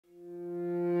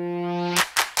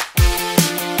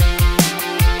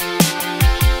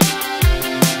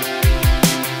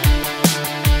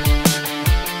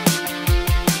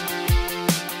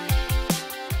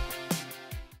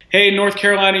Hey, North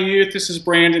Carolina youth, this is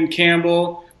Brandon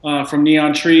Campbell from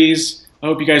Neon Trees. I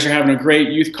hope you guys are having a great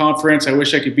youth conference. I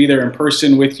wish I could be there in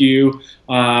person with you,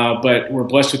 but we're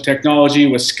blessed with technology,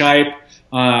 with Skype,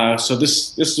 so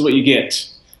this is what you get.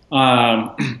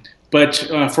 But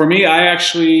for me, I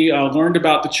actually learned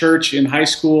about the church in high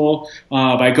school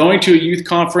by going to a youth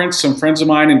conference. Some friends of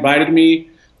mine invited me,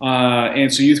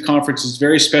 and so youth conference is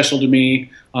very special to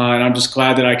me, and I'm just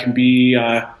glad that I can be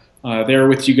there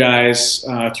with you guys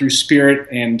through spirit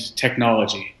and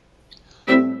technology.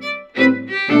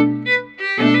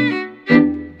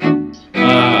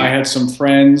 I had some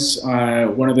friends.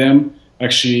 One of them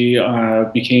actually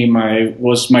became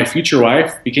my future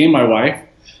wife, became my wife.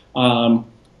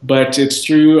 But it's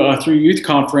through youth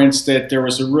conference that there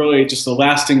was just a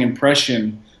lasting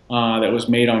impression that was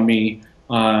made on me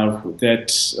that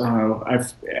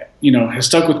has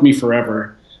stuck with me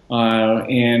forever.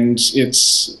 And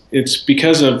it's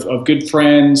because of good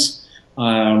friends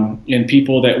and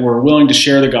people that were willing to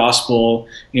share the gospel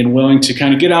and willing to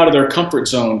kind of get out of their comfort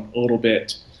zone a little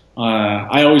bit.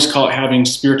 I always call it having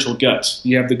spiritual guts.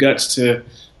 You have the guts to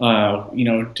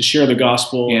to share the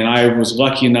gospel, and I was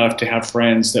lucky enough to have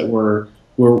friends that were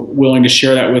willing to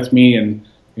share that with me and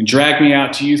drag me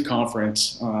out to youth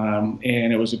conference. And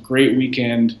it was a great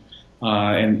weekend,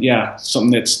 and yeah,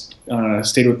 something that's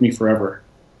stayed with me forever.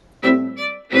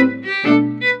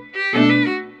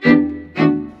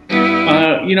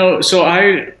 So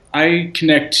I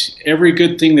connect every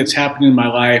good thing that's happened in my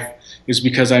life is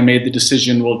because I made the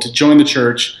decision, well, to join the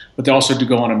church, but also to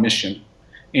go on a mission.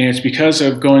 And it's because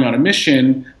of going on a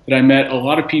mission that I met a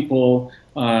lot of people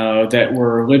that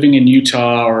were living in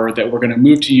Utah or that were going to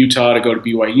move to Utah to go to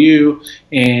BYU.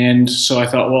 And so I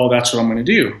thought, well, that's what I'm going to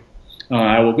do.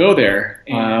 I will go there.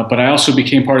 But I also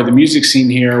became part of the music scene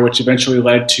here, which eventually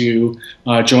led to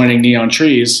joining Neon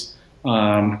Trees.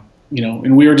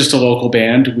 And we were just a local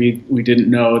band. We didn't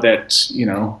know that,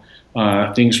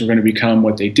 things were going to become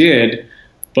what they did.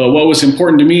 But what was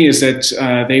important to me is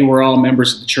that they were all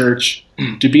members of the church,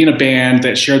 to be in a band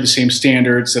that shared the same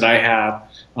standards that I have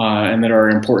and that are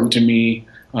important to me,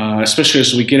 especially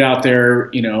as we get out there,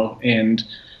 and,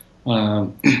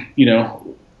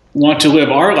 want to live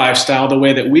our lifestyle the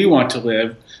way that we want to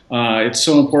live. It's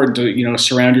so important to,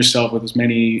 surround yourself with as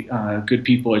many good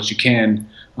people as you can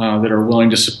that are willing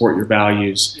to support your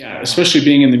values. Yeah, especially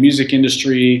being in the music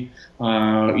industry,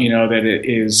 that it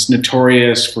is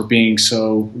notorious for being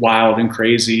so wild and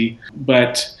crazy.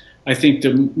 But I think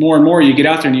the more and more you get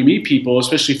out there and you meet people,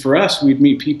 especially for us, we'd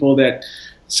meet people that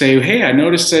say, hey, I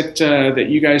noticed that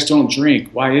you guys don't drink.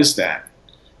 Why is that?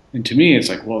 And to me, it's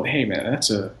like, well, hey, man,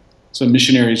 that's a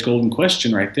missionary's golden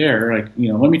question right there. Like,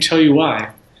 let me tell you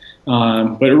why.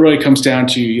 But it really comes down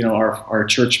to, our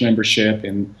church membership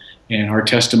and our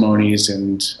testimonies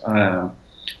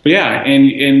but yeah,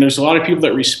 and there's a lot of people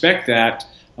that respect that,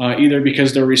 either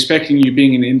because they're respecting you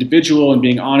being an individual and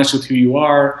being honest with who you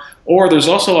are, or there's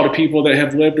also a lot of people that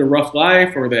have lived a rough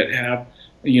life or that have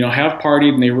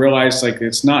partied and they realize like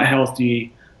it's not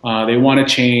healthy. They want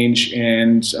to change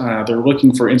and they're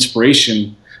looking for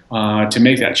inspiration to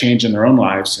make that change in their own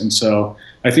lives. And so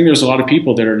I think there's a lot of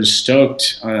people that are just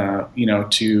stoked,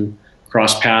 to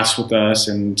cross paths with us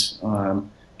and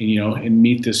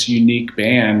meet this unique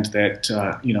band that,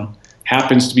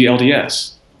 happens to be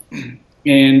LDS.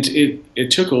 And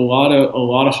it took a lot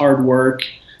of hard work.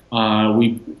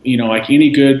 Like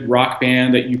any good rock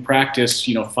band that you practice,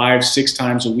 5-6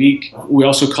 times a week. We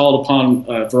also called upon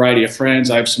a variety of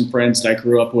friends. I have some friends that I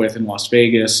grew up with in Las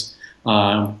Vegas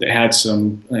that had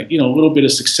some, a little bit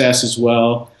of success as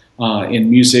well in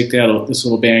music. They had this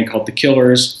little band called The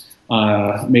Killers.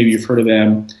 Maybe you've heard of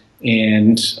them.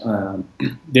 And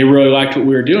they really liked what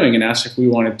we were doing and asked if we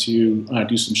wanted to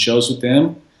do some shows with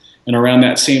them. And around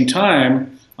that same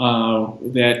time,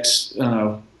 their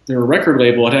record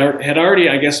label had already,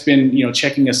 I guess, been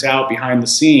checking us out behind the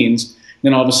scenes. And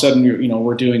then all of a sudden,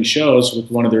 we're doing shows with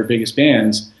one of their biggest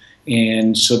bands,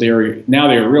 and so they were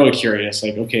really curious,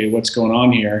 like, okay, what's going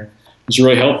on here? It was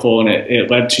really helpful, and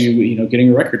it led to getting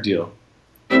a record deal.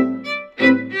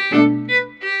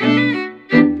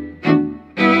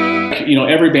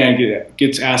 Every band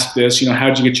gets asked this,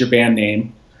 how'd you get your band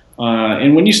name?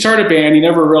 And when you start a band, you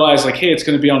never realize like, hey, it's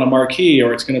going to be on a marquee,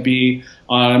 or it's going to be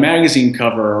on a magazine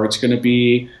cover, or it's going to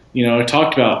be,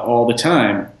 talked about all the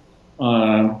time.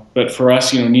 But for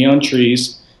us, Neon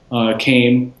Trees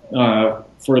came,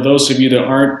 for those of you that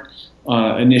aren't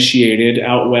initiated,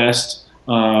 out west,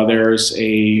 there's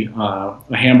a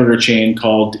hamburger chain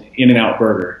called In-N-Out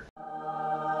Burger.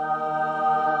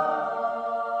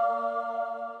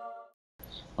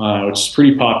 Which is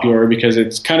pretty popular because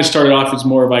it's kind of started off as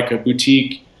more of like a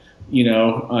boutique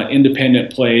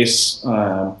independent place,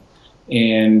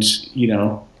 and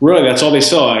really that's all they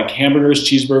sell, like hamburgers,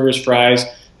 cheeseburgers, fries.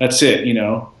 That's it, and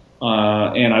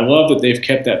I love that they've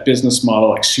kept that business model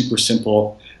like super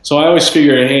simple. So I always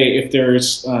figure, hey, if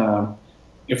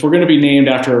we're going to be named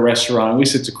after a restaurant, at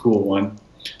least it's a cool one.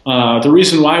 The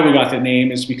reason why we got that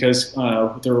name is because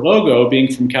their logo,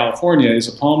 being from California, is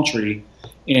a palm tree,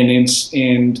 and in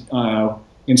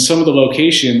some of the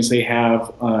locations they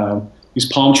have these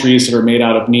palm trees that are made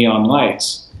out of neon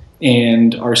lights.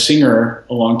 And our singer,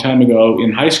 a long time ago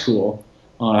in high school,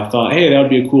 thought, hey, that would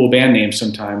be a cool band name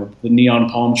sometime, the Neon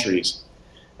Palm Trees.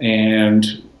 And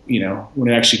when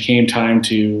it actually came time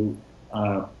to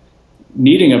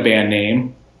needing a band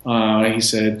name, he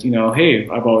said, hey,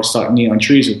 I've always thought Neon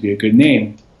Trees would be a good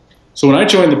name. So when I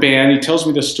joined the band, he tells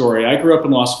me this story. I grew up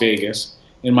in Las Vegas,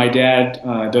 and my dad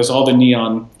does all the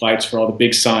neon lights for all the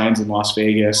big signs in Las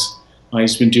Vegas.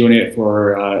 He's been doing it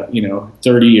for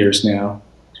 30 years now.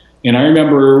 And I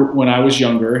remember when I was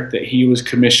younger that he was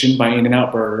commissioned by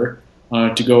In-N-Out Burger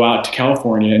to go out to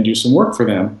California and do some work for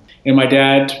them. And my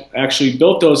dad actually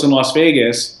built those in Las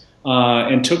Vegas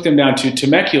and took them down to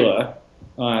Temecula.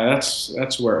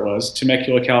 That's where it was,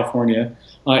 Temecula, California,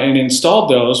 and installed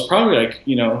those probably like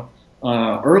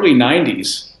early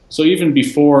 90s. So even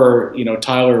before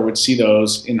Tyler would see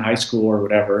those in high school or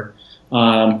whatever.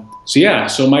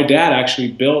 So my dad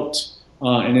actually built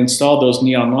and installed those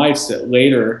neon lights that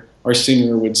later our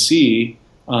singer would see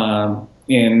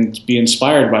and be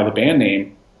inspired by the band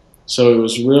name. So it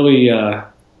was really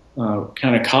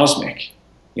kind of cosmic,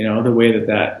 the way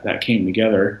that came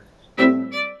together.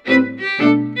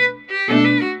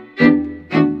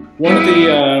 One of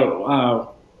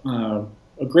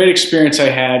a great experience I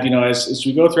had, as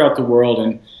we go throughout the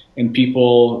world and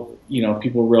people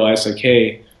realize like,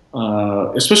 hey,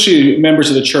 especially members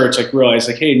of the church, like realize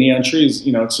like, hey, Neon Trees,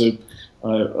 it's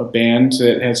a band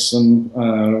that has some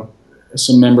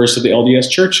members of the LDS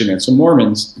Church in it, some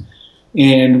Mormons.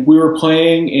 And we were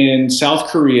playing in South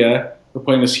Korea. We're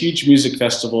playing this huge music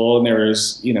festival, and there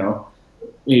was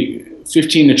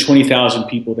 15 to 20,000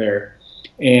 people there.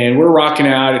 And we're rocking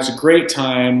out. It's a great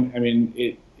time. I mean,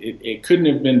 it couldn't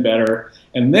have been better.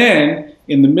 And then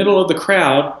in the middle of the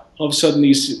crowd, all of a sudden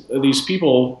these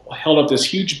people held up this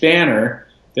huge banner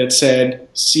that said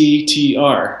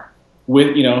CTR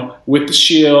with the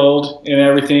shield and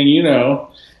everything,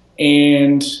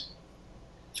 and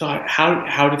thought,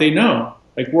 how do they know?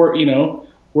 Like we're in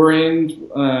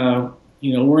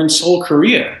Seoul,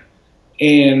 Korea,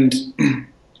 and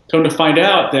come to find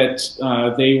out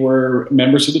that they were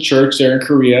members of the church there in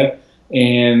Korea,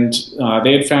 and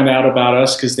they had found out about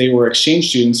us because they were exchange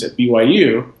students at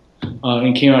BYU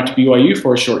and came out to BYU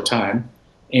for a short time.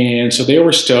 And so they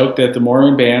were stoked that the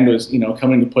Mormon band was,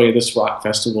 coming to play this rock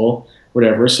festival,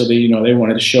 whatever. So they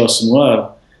wanted to show us some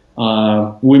love.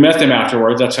 We met them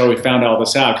afterwards. That's how we found all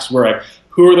this out, because we're like,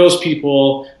 who are those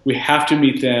people? We have to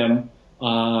meet them.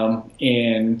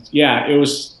 And yeah, it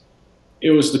was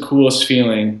the coolest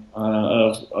feeling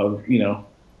of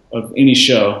any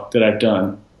show that I've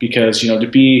done, because to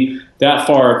be that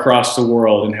far across the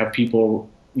world and have people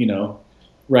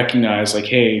recognize like,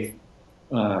 hey,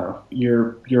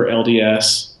 you're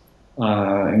LDS,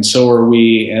 and so are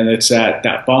we, and it's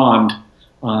that bond,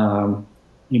 that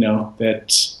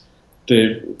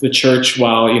the church,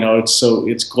 while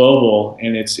it's global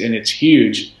and it's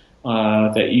huge,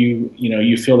 that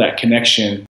you feel that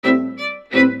connection.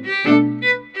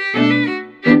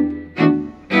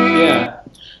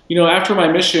 Yeah, after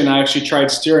my mission, I actually tried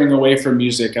steering away from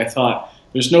music. I thought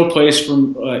there's no place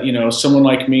for someone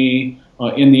like me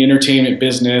in the entertainment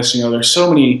business. There's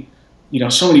so many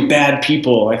bad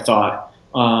people, I thought.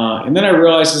 And then I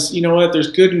realized,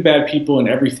 there's good and bad people in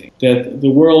everything. That the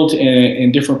world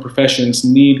and different professions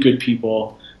need good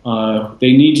people.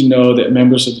 They need to know that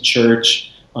members of the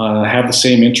church have the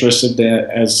same interests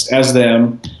as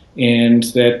them, and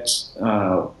that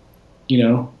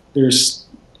there's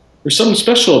something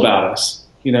special about us,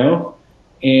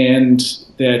 and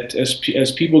that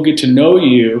as people get to know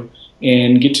you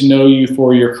and get to know you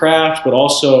for your craft, but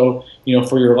also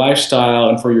for your lifestyle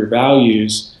and for your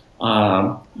values,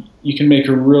 you can make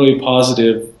a really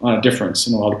positive difference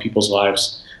in a lot of people's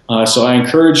lives. So I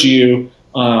encourage you,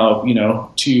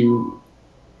 to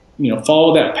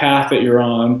follow that path that you're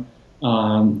on,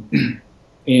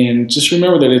 and just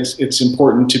remember that it's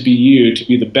important to be you, to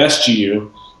be the best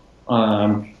you,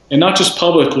 and not just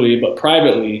publicly but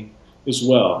privately as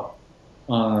well,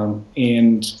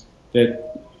 and that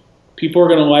people are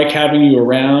going to like having you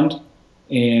around,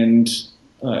 and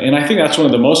I think that's one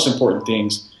of the most important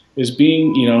things, is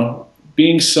being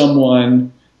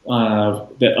someone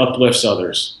that uplifts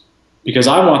others, because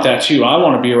I want that too. I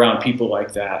want to be around people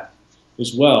like that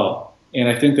as well. And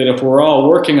I think that if we're all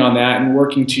working on that and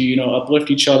working to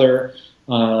uplift each other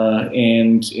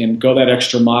and go that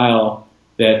extra mile,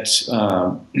 that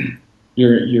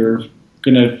you're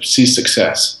going to see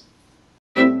success.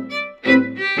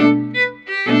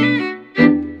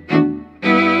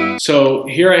 So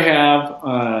here I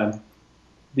have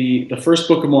the first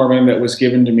Book of Mormon that was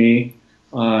given to me.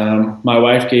 My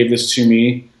wife gave this to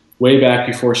me way back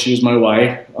before she was my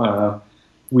wife.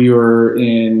 We were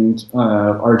in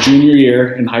our junior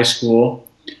year in high school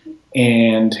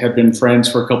and had been friends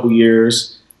for a couple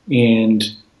years. And,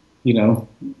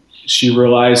 she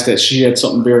realized that she had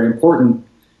something very important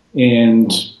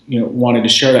and, wanted to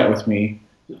share that with me.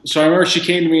 So I remember she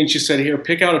came to me and she said, "Here,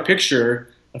 pick out a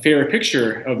favorite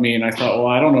picture of me." And I thought, well,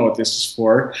 I don't know what this is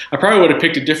for. I probably would have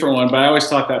picked a different one, but I always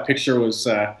thought that picture was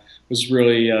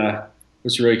really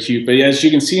cute. But as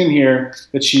you can see in here,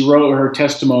 that she wrote her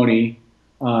testimony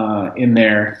in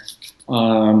there,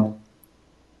 and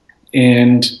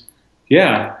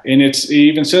it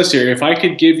even says here, "If I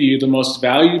could give you the most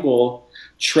valuable,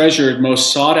 treasured,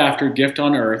 most sought after gift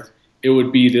on earth, it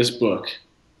would be this book."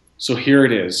 So here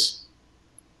it is.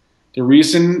 The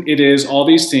reason it is all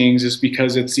these things is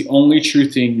because it's the only true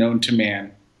thing known to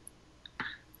man.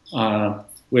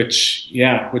 Which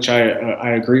I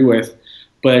agree with.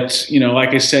 But,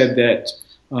 like I said, that,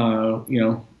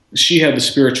 she had the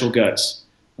spiritual guts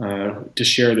to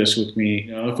share this with me.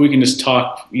 If we can just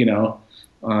talk,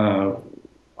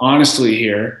 honestly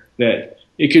here, that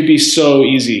it could be so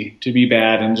easy to be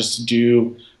bad and just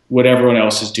do what everyone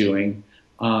else is doing.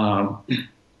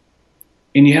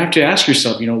 And you have to ask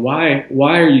yourself, why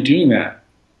are you doing that?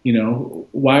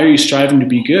 Why are you striving to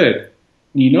be good?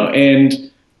 And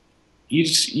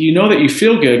you know that you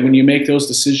feel good when you make those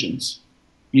decisions.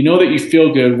 You know that you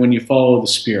feel good when you follow the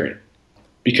Spirit,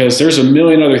 because there's a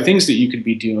million other things that you could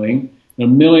be doing, and a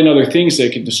million other things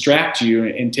that could distract you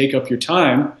and take up your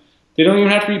time. They don't even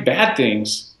have to be bad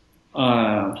things,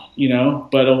 but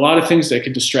a lot of things that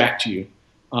could distract you.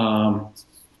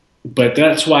 But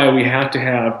that's why we have to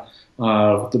have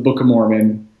the Book of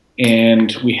Mormon,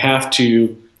 and we have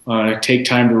to take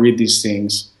time to read these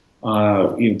things,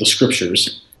 the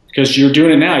scriptures. Because you're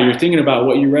doing it now. You're thinking about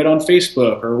what you read on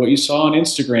Facebook, or what you saw on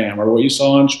Instagram, or what you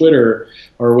saw on Twitter,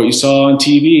 or what you saw on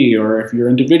TV, or if you're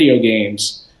into video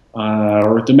games,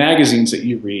 or the magazines that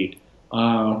you read.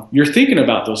 You're thinking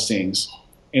about those things,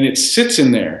 and it sits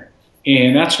in there.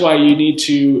 And that's why you need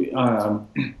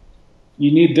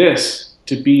this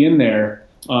to be in there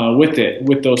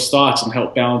with those thoughts and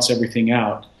help balance everything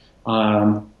out.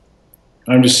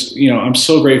 I'm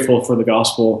so grateful for the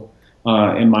gospel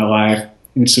in my life.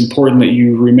 And it's important that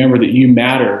you remember that you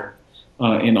matter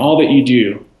in all that you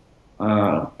do.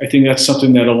 I think that's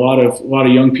something that a lot of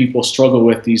young people struggle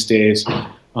with these days.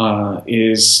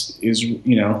 Is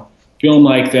feeling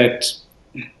like that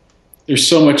there's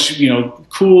so much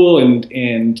cool and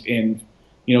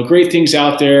great things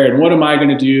out there, and what am I going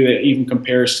to do that even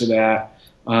compares to that?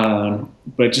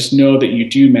 But just know that you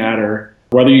do matter,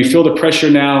 whether you feel the pressure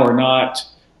now or not.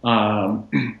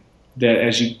 That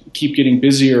as you keep getting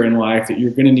busier in life, that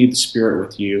you're going to need the Spirit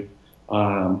with you.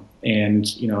 I'm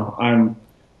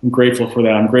grateful for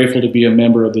that. I'm grateful to be a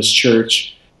member of this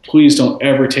church. Please don't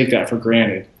ever take that for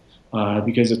granted,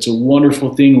 because it's a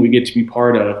wonderful thing we get to be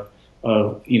part of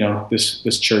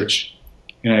this church.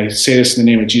 And I say this in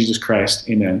the name of Jesus Christ.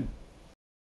 Amen.